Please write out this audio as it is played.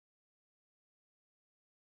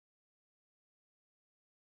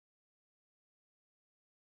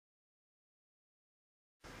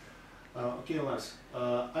Okay, Lars,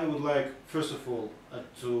 I would like, first of all,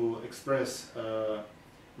 to express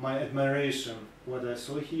my admiration what I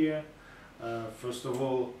saw here. First of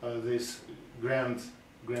all, this grand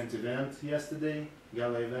event yesterday,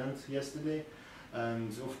 gala event yesterday, and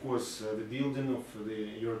of course the building of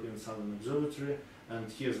the European Southern Observatory.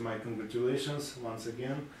 And here's my congratulations once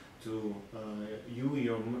again to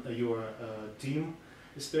your team,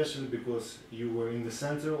 especially because you were in the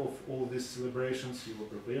center of all these celebrations. You were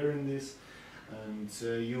preparing this, and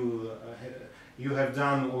you have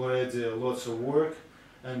done already lots of work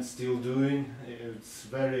and still doing. It's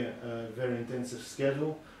very intensive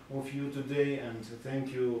schedule of you today, and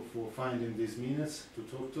thank you for finding these minutes to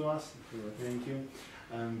talk to us. Thank you,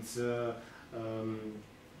 and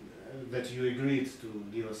that you agreed to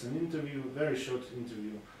give us an interview, very short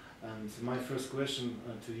interview. And my first question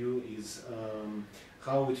to you is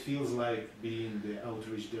how it feels like being the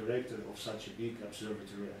outreach director of such a big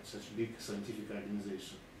observatory, such a big scientific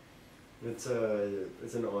organization. It's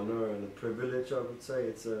an honor and a privilege, I would say.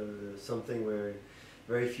 It's something where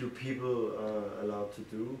very few people are allowed to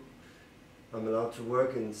do. I'm allowed to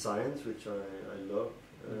work in science, which I love,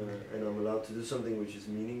 and I'm allowed to do something which is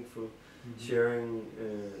meaningful, sharing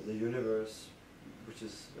the universe, which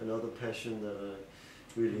is another passion that I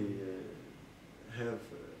really have.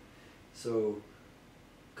 So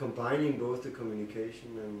combining both the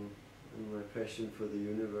communication and my passion for the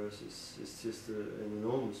universe is just an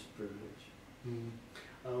enormous privilege.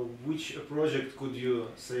 Which project could you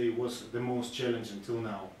say was the most challenging till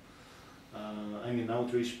now? I mean,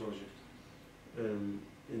 outreach project.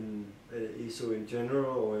 In ESO in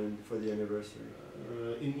general, or for the anniversary?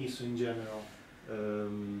 In ESO in general.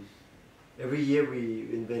 Every year we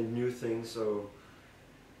invent new things, so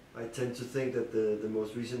I tend to think that the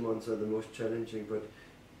most recent ones are the most challenging, but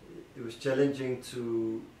it was challenging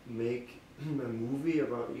to make a movie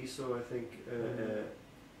about ESO, I think,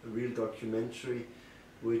 a real documentary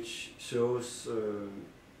which shows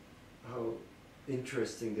how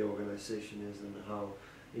interesting the organization is and how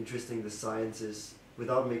interesting the science is,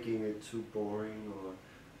 without making it too boring or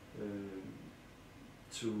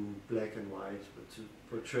too black and white, but to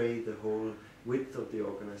portray the whole width of the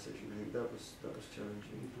organization. I think that was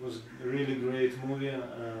challenging. It was a really great movie.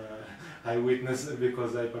 I witnessed it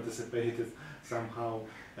because I participated somehow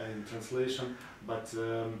in translation. But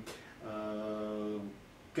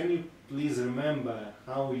can you please remember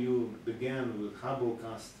how you began with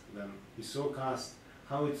Hubblecast, then ESOcast,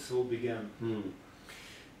 how it all began?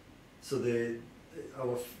 So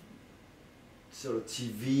our sort of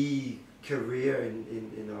TV career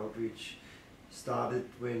in outreach started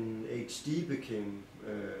when HD became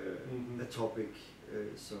a topic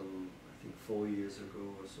some, I think, 4 years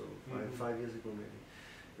ago or so, 5 years ago maybe.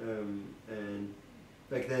 And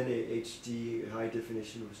back then HD, high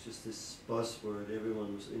definition, was just this buzzword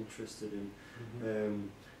everyone was interested in.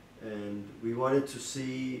 And we wanted to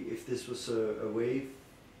see if this was a way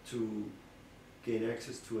to gain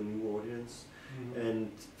access to a new audience,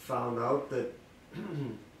 and found out that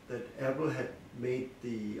that Apple had made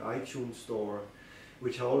the iTunes store,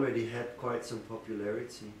 which already had quite some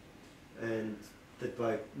popularity, and that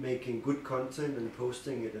by making good content and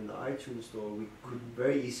posting it in the iTunes store, we could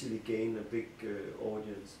very easily gain a big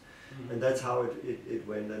audience. And that's how it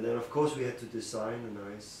went. And then of course we had to design a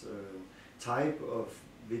nice type of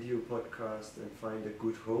video podcast and find a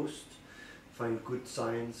good host, find good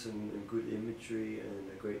science and good imagery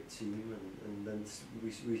and a great team, and then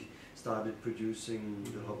we started producing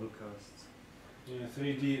the Hubblecasts. Yeah,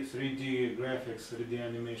 3D graphics, 3D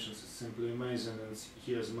animations, it's simply amazing. And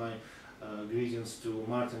here's my greetings to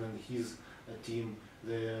Martin and his team.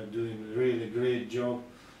 They are doing a really great job.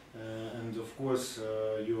 And of course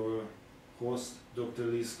your host, Dr.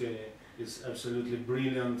 Liske, is absolutely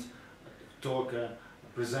brilliant talker,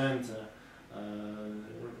 presenter.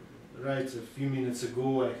 Right, a few minutes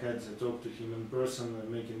ago I had talked to him in person,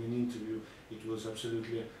 making an interview. It was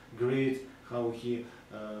absolutely great how he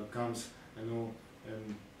comes,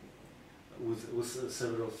 with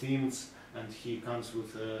several themes, and he comes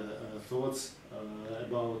with thoughts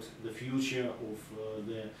about the future of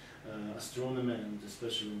the astronomy, and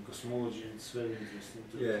especially in cosmology. It's very interesting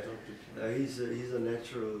to talk to him. He's a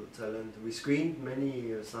natural talent. We screened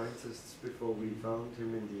many scientists before we found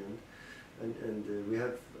him in the end, and we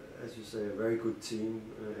have, as you say, a very good team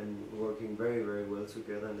and working very well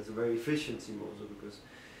together, and it's a very efficient team also, because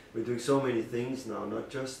we're doing so many things now, not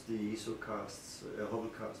just the ESOcasts,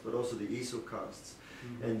 Hubblecast, but also the ESOcasts.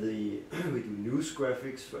 And we do news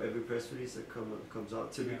graphics for every press release that comes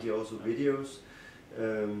out, typically also videos.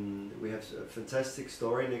 We have a fantastic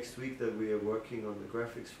story next week that we are working on the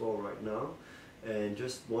graphics for right now, And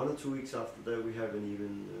just 1 or 2 weeks after that, we have an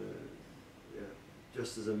even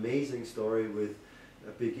just as amazing story with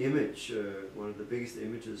a big image, one of the biggest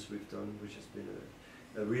images we've done, which has been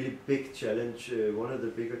a really big challenge, one of the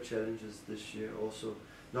bigger challenges this year also.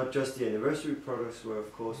 Not just the anniversary products were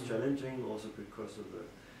of course challenging, also because of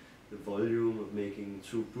the volume of making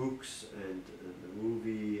 2 books and the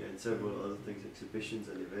movie and several other things, exhibitions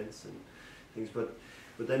and events and things.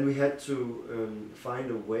 But then we had to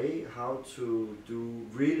find a way how to do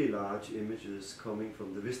really large images coming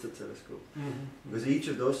from the Vista telescope. Because each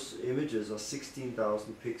of those images are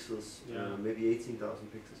 16,000 pixels, maybe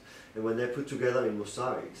 18,000 pixels. And when they're put together in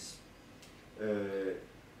mosaics,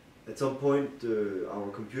 at some point our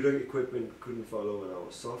computer equipment couldn't follow, and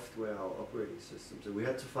our software, our operating system. So we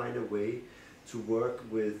had to find a way to work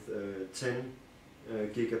with 10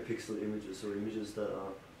 gigapixel images, so images that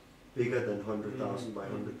are bigger than 100,000 by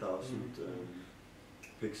 100,000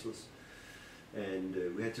 pixels.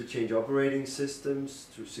 And we had to change operating systems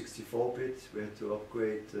to 64-bit. We had to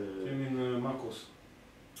upgrade. You mean MacOS?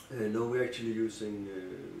 No, we're actually using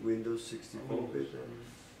Windows 64-bit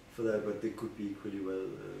for that, but they could be equally well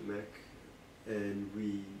Mac. And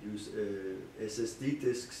we use SSD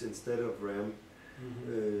disks instead of RAM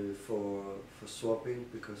for swapping,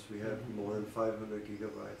 because we have more than 500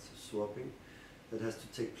 gigabytes of swapping that has to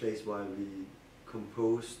take place while we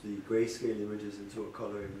compose the grayscale images into a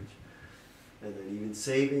color image. And then even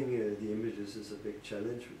saving the images is a big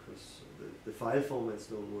challenge, because the file formats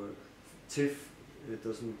don't work. TIFF, it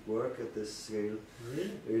doesn't work at this scale.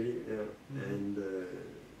 Really? Yeah. And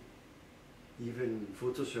even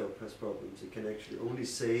Photoshop has problems. It can actually only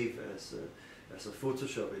save as a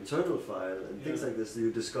Photoshop internal file, and things like this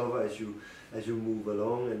you discover as you move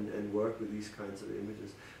along and work with these kinds of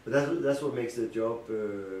images. But that's what makes the job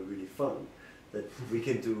really fun. That we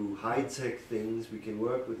can do high-tech things, we can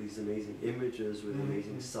work with these amazing images, with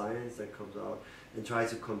amazing science that comes out, and try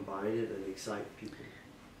to combine it and excite people.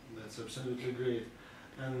 That's absolutely great.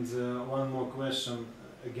 And one more question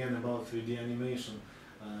again about 3D animation,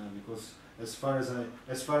 because as far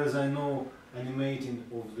as I know, animating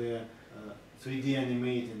of the 3D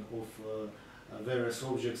animating of various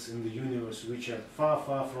objects in the universe, which are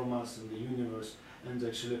far from us in the universe, and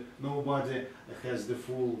actually nobody has the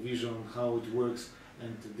full vision on how it works.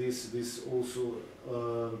 And this also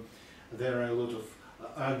there are a lot of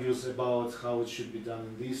argues about how it should be done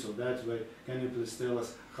in this or that way. Can you please tell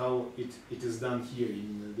us how it is done here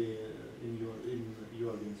in your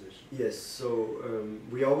organization? Yes, so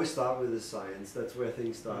we always start with the science. That's where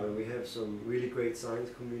things start, and we have some really great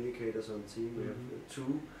science communicators on team. We have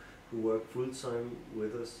 2 who work full-time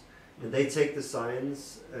with us, and they take the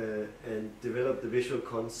science and develop the visual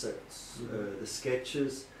concepts, the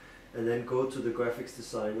sketches, and then go to the graphics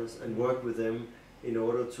designers and work with them in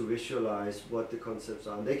order to visualize what the concepts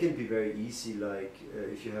are. And they can be very easy, like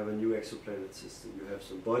if you have a new exoplanet system, you have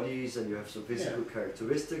some bodies and you have some physical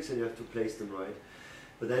characteristics and you have to place them right.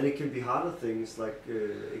 But then it can be harder things like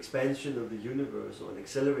expansion of the universe, or an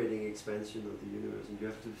accelerating expansion of the universe, and you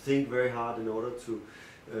have to think very hard in order to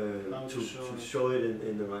show it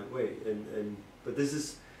in the right way. But this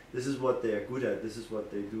is what they are good at. This is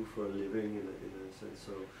what they do for a living in a sense.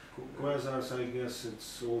 So quasars, I guess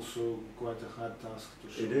it's also quite a hard task to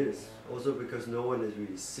show. it is also because no one has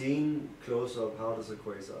really seen close up how does a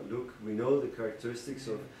quasar look. We know the characteristics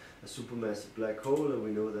of a supermassive black hole, and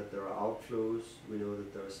we know that there are outflows. We know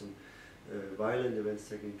that there are some violent events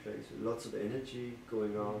taking place, lots of energy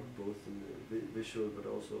going out, both in the visual but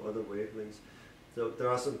also other wavelengths. So there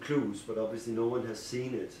are some clues, but obviously no one has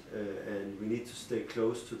seen it, and we need to stay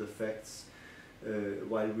close to the facts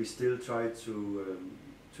while we still try to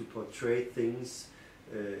portray things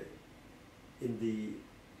in the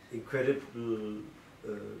incredible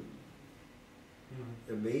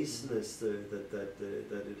amazingness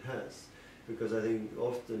that it has, because I think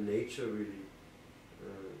often nature really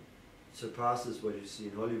surpasses what you see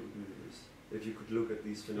in Hollywood movies. If you could look at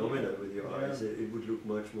these phenomena with your eyes, it would look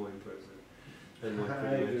much more impressive. I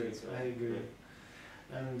agree.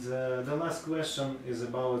 And the last question is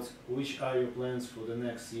about which are your plans for the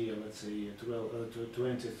next year, let's say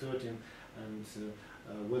 2013, and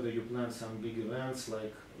whether you plan some big events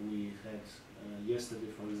like we had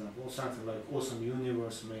yesterday, for example, or something like Awesome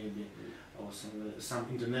Universe maybe, or some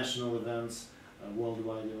international events,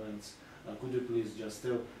 worldwide events. Could you please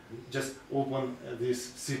just open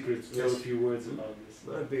this secret, tell a few words about this?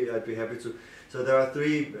 I'd be happy to. So there are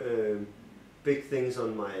 3 big things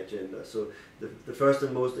on my agenda. So the first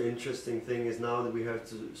and most interesting thing is now that we have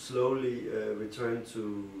to slowly return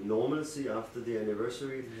to normalcy after the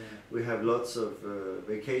anniversary. Yeah. We have lots of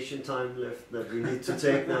vacation time left that we need to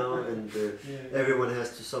take now, and everyone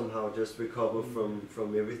has to somehow just recover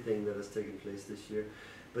from everything that has taken place this year.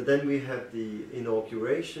 But then we have the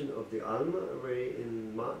inauguration of the ALMA array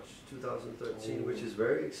in March 2013, which is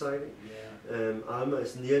very exciting. Yeah. ALMA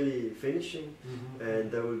is nearly finishing, and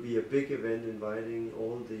there will be a big event inviting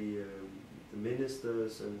all the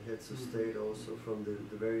ministers and heads of state also from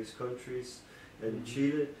the various countries and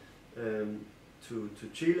Chile to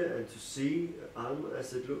Chile and to see ALMA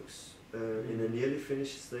as it looks in a nearly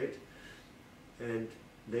finished state. And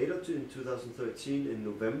later in 2013 in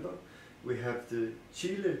November, we have the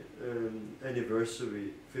Chile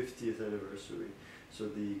anniversary, 50th anniversary. So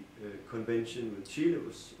the convention with Chile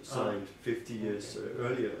was signed 50 years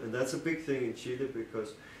earlier, and that's a big thing in Chile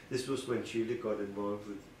because this was when Chile got involved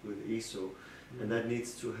with ESO, and that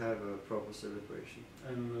needs to have a proper celebration.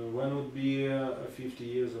 And when would be 50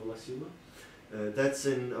 years of La Silva? That's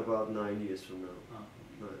in about 9 years from now. Ah.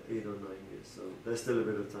 8 or 9 years, so there's still a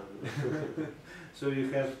bit of time. So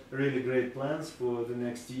you have really great plans for the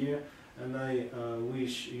next year, and I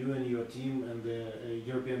wish you and your team and the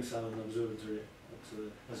European Southern Observatory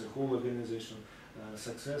as a whole organization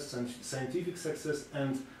success, scientific success,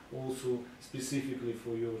 and also specifically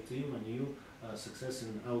for your team and you success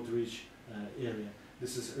in outreach area.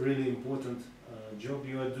 This is a really important job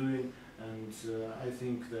you are doing, and I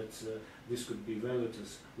think that this could be valued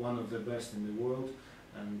as one of the best in the world,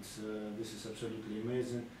 and this is absolutely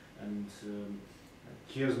amazing, and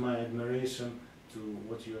here's my admiration to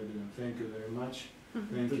what you are doing. Thank you very much.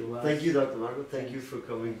 Thank you, Lars. Thank you, Dr. Marco. Thank you for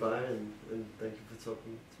coming by, and thank you for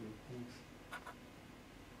talking to me. Thanks.